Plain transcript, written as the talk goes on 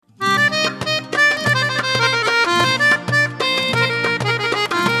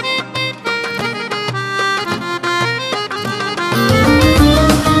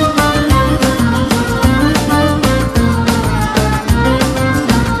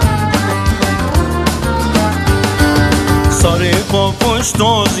olmuş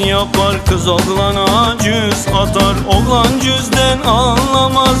toz yapar. Kız oğlana cüz atar, oğlan cüzden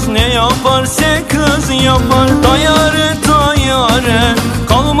anlamaz. Ne yaparsa kız yapar. Tayare tayare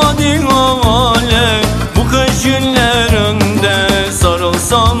kalmadı havale, bu kış günlerinde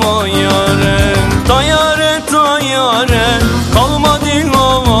sarılsam o yare. Tayare tayare kalmadı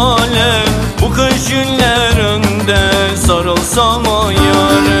havale, bu kış günlerinde sarılsam o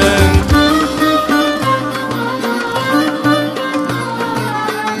yare.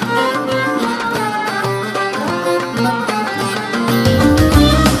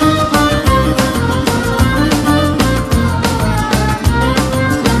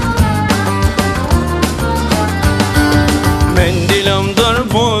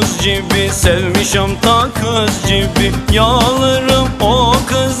 Mendilimdir buz gibi, sevmişim ta kız gibi. Yağlarım o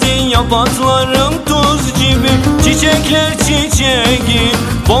kızı, yapatlarım tuz gibi. Çiçekler çiçeği,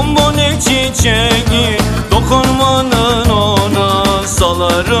 bombone çiçeği, dokunmanın ona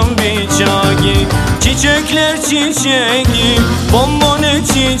salarım bıçağı. Çiçekler çiçeği, bombone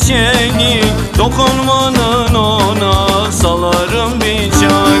çiçeği, dokunmanın ona salarım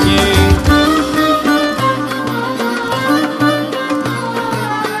bıçağı.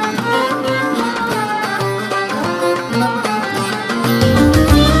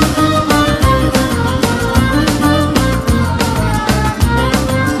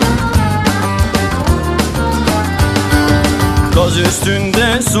 Gaz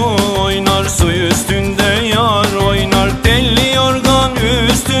üstünde su oynar, su üstünde yar oynar. Telli yorgan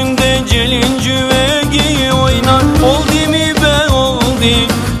üstünde gelin cüvegi oynar. Oldu mi be oldu,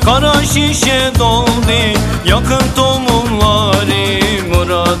 kara şişe doldu. Yakın tohumları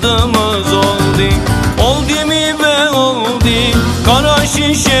muradımız oldu. Oldu mi be oldu, kara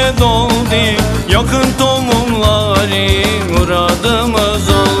şişe doldu. Yakın tohumları muradımız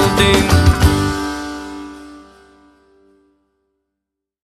oldu.